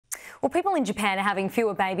Well, people in Japan are having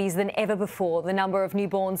fewer babies than ever before. The number of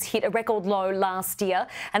newborns hit a record low last year,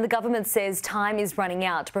 and the government says time is running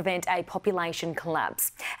out to prevent a population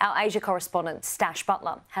collapse. Our Asia correspondent, Stash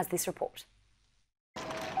Butler, has this report.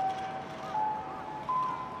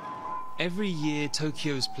 Every year,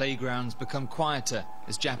 Tokyo's playgrounds become quieter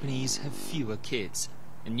as Japanese have fewer kids.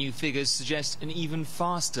 And new figures suggest an even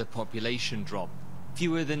faster population drop.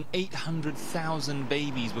 Fewer than 800,000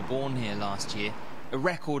 babies were born here last year, a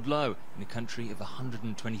record low in a country of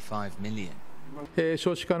 125 million.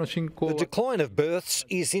 The decline of births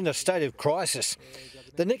is in a state of crisis.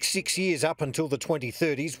 The next 6 years up until the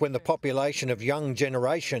 2030s, when the population of young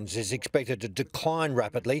generations is expected to decline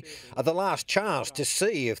rapidly, are the last chance to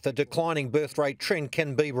see if the declining birth rate trend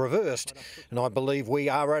can be reversed. And I believe we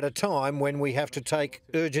are at a time when we have to take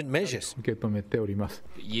urgent measures.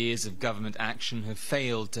 But years of government action have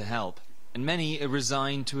failed to help, and many are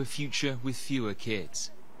resigned to a future with fewer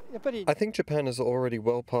kids. I think Japan is already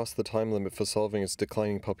well past the time limit for solving its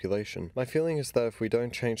declining population. My feeling is that if we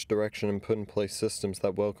don't change direction and put in place systems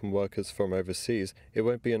that welcome workers from overseas, it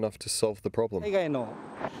won't be enough to solve the problem.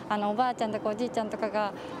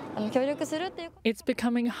 It's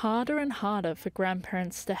becoming harder and harder for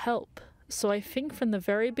grandparents to help. So I think from the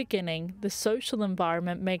very beginning, the social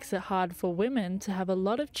environment makes it hard for women to have a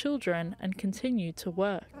lot of children and continue to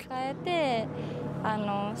work.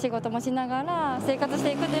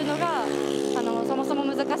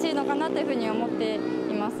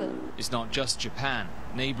 It's not just Japan.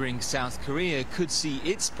 Neighbouring South Korea could see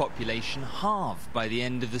its population halve by the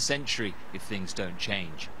end of the century if things don't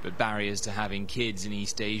change. But barriers to having kids in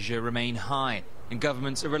East Asia remain high, and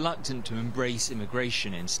governments are reluctant to embrace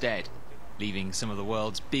immigration instead, leaving some of the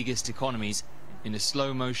world's biggest economies in a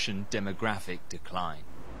slow-motion demographic decline.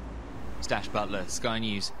 Stash Butler, Sky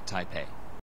News, Taipei.